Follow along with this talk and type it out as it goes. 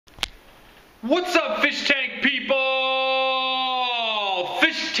What's up, fish tank people?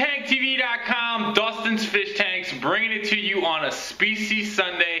 FishTankTV.com, Dustin's Fish Tanks, bringing it to you on a Species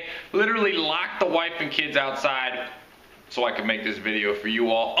Sunday. Literally locked the wife and kids outside so I could make this video for you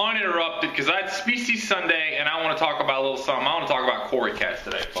all uninterrupted, because it's Species Sunday and I want to talk about a little something. I want to talk about Cory Cats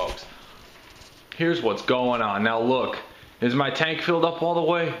today, folks. Here's what's going on. Now look, is my tank filled up all the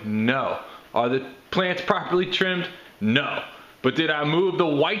way? No. Are the plants properly trimmed? No. But did I move the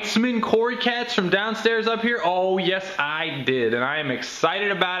Weitzman Cory Cats from downstairs up here? Oh yes, I did, and I am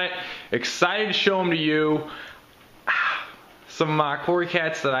excited about it. Excited to show them to you. Some Cory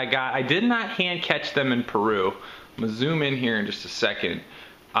Cats that I got. I did not hand catch them in Peru. I'm gonna zoom in here in just a second.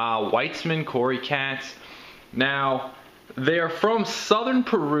 Weitzman Cory Cats. Now, they are from southern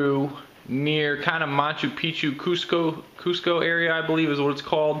Peru, near kind of Machu Picchu, Cusco area, I believe is what it's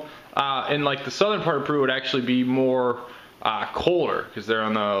called. And like the southern part of Peru would actually be more colder, because they're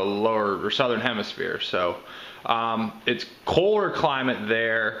on the lower or southern hemisphere. So it's colder climate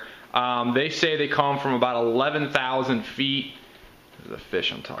there. They say they come from about 11,000 feet. There's a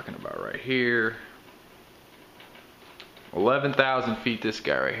fish I'm talking about right here. 11,000 feet, this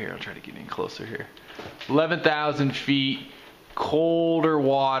guy right here. I'll try to get in closer here. 11,000 feet, colder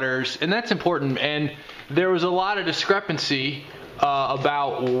waters, and that's important. And there was a lot of discrepancy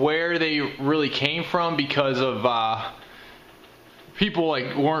about where they really came from, because of people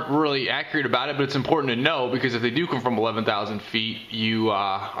weren't really accurate about it. But it's important to know, because if they do come from 11,000 feet, you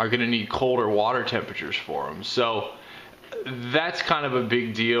are going to need colder water temperatures for them. So that's kind of a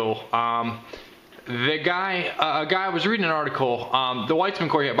big deal. A guy I was reading an article, the Weitzman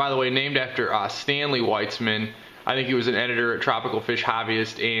Cory, by the way, named after Stanley Weitzman. I think he was an editor at Tropical Fish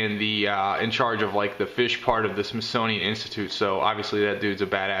Hobbyist and the in charge of like the fish part of the Smithsonian Institute. So obviously that dude's a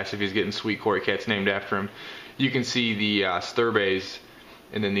badass if he's getting sweet Cory Cats named after him. You can see the Sterbais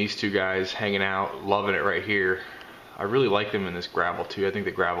and then these two guys hanging out, loving it right here. I really like them in this gravel too. I think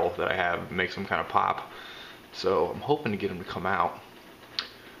the gravel that I have makes them kind of pop. So I'm hoping to get them to come out.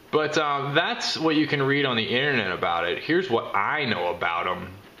 But that's what you can read on the internet about it. Here's what I know about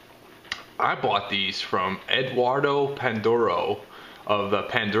them. I bought these from Eduardo Panduro of the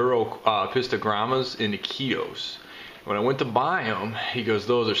Panduro Pistogramas in Iquitos. When I went to buy them, he goes,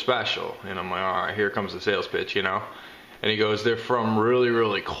 "Those are special." And I'm like, all right, here comes the sales pitch, you know. And he goes, "They're from really,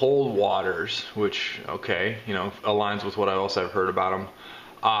 really cold waters," which, okay, you know, aligns with what I also have heard about them.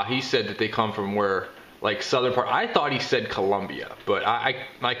 He said that they come from where, like, southern part. I thought he said Colombia, but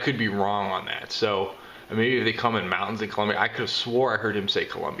I could be wrong on that. So maybe if they come in mountains in Colombia. I could have swore I heard him say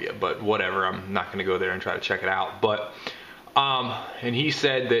Colombia, but whatever. I'm not going to go there and try to check it out. But and he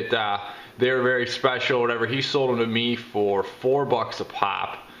said that they're very special, whatever. He sold them to me for $4 a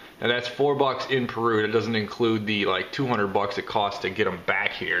pop, and that's $4 in Peru. That doesn't include the like $200 it costs to get them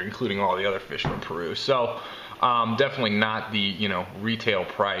back here, including all the other fish from Peru. So definitely not the, you know, retail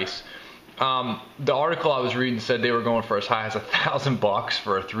price. The article I was reading said they were going for as high as $1,000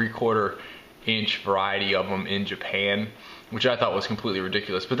 for a 3/4 inch variety of them in Japan, which I thought was completely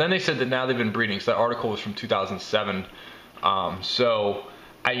ridiculous. But then they said that now they've been breeding. So that article was from 2007. So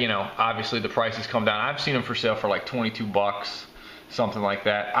you know, obviously the prices come down. I've seen them for sale for like $22, something like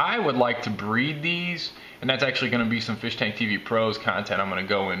that. I would like to breed these, and that's actually going to be some Fish Tank TV Pros content. I'm going to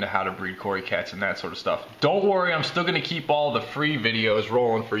go into how to breed Cory Cats and that sort of stuff. Don't worry, I'm still going to keep all the free videos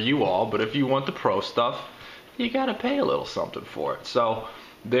rolling for you all, but if you want the pro stuff, you got to pay a little something for it. So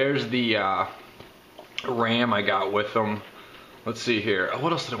there's the ram I got with them. Let's see here.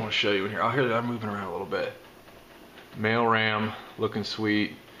 What else did I want to show you in here? Oh, here, I'm moving around a little bit. Male ram, looking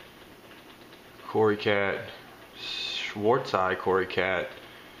sweet. Cory Cat. Schwartz eye Cory Cat.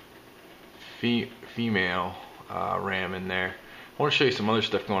 Female ram in there. I want to show you some other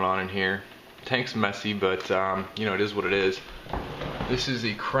stuff going on in here. Tank's messy, but you know, it is what it is. This is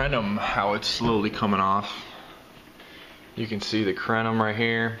the crenum, how it's slowly coming off. You can see the crenum right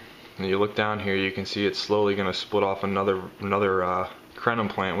here, and you look down here, you can see it's slowly going to split off another crenum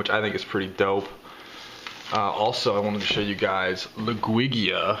plant, which I think is pretty dope. Also, I wanted to show you guys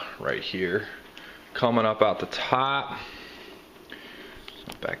Liguigia right here, coming up out the top.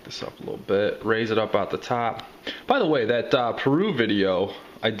 Back this up a little bit, raise it up out the top. By the way, that Peru video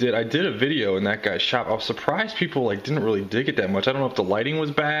I did a video in that guy's shop. I was surprised people like didn't really dig it that much. I don't know if the lighting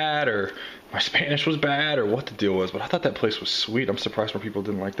was bad or my Spanish was bad or what the deal was, but I thought that place was sweet. I'm surprised more people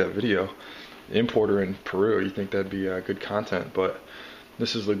didn't like that video. Importer in Peru, you think that'd be good content, but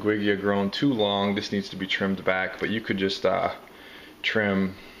this is Liguigia grown too long. This needs to be trimmed back, but you could just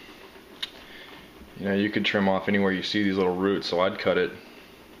trim, you know, you could trim off anywhere you see these little roots. So I'd cut it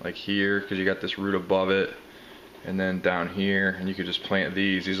like here, because you got this root above it, And then down here, and you could just plant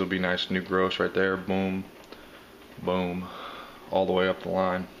these. These will be nice new growths right there. Boom, boom, all the way up the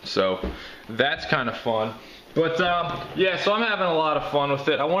line. So that's kind of fun. But yeah, so I'm having a lot of fun with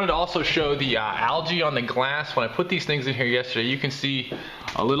it. I wanted to also show the algae on the glass. When I put these things in here yesterday, you can see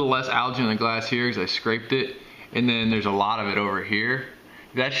a little less algae on the glass here because I scraped it. And then there's a lot of it over here.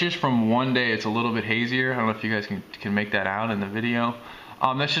 That's just from one day. It's a little bit hazier. I don't know if you guys can make that out in the video.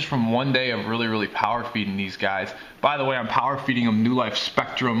 That's just from one day of really power feeding these guys. By the way, I'm power feeding them New Life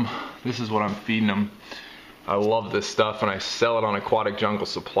Spectrum. This is what I'm feeding them. I love this stuff, and I sell it on Aquatic Jungle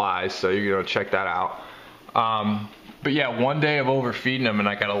Supplies, so you're gonna check that out. But yeah, one day of overfeeding them, and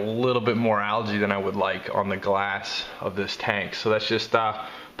I got a little bit more algae than I would like on the glass of this tank. So that's just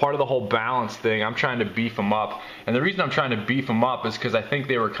part of the whole balance thing. I'm trying to beef them up, and the reason I'm trying to beef them up is because I think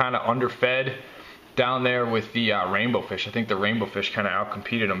they were kind of underfed down there with the rainbow fish. I think the rainbow fish kind of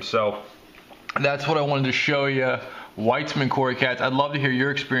outcompeted them. So that's what I wanted to show you. Weitzman Cory Cats. I'd love to hear your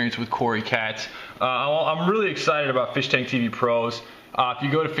experience with Cory Cats. I'm really excited about Fish Tank TV Pros. If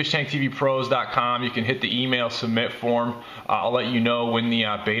you go to fishtanktvpros.com, you can hit the email submit form. I'll let you know when the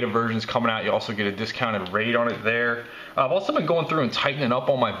beta version is coming out. You also get a discounted rate on it there. I've also been going through and tightening up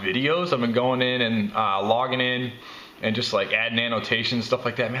all my videos. I've been going in and logging in and just like adding annotations, stuff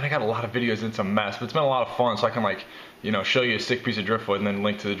like that. Man, I got a lot of videos. It's a mess, but it's been a lot of fun. So I can like, you know, show you a sick piece of driftwood and then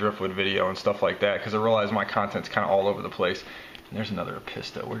link to the driftwood video and stuff like that. Because I realize my content's kind of all over the place. And there's another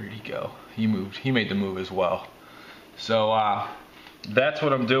Apisto. Where did he go? He moved. He made the move as well. So that's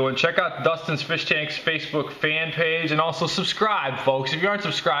what I'm doing. Check out Dustin's Fish Tank's Facebook fan page, and also subscribe, folks. If you aren't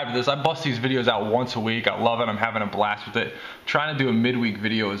subscribed to this, I bust these videos out once a week. I love it. I'm having a blast with it. I'm trying to do a midweek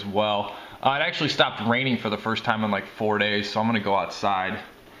video as well. It actually stopped raining for the first time in like 4 days, so I'm going to go outside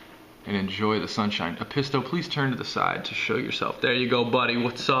and enjoy the sunshine. Apisto, please turn to the side to show yourself. There you go, buddy.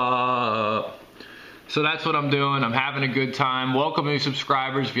 What's up? So that's what I'm doing. I'm having a good time. Welcome new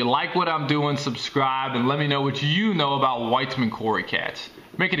subscribers. If you like what I'm doing, subscribe and let me know what you know about Weitzman Cory Cats.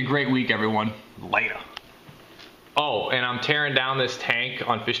 Make it a great week, everyone. Later. Oh, and I'm tearing down this tank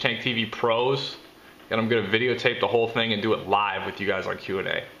on Fish Tank TV Pros, and I'm gonna videotape the whole thing and do it live with you guys on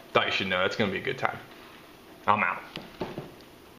Q&A. Thought you should know. That's gonna be a good time. I'm out.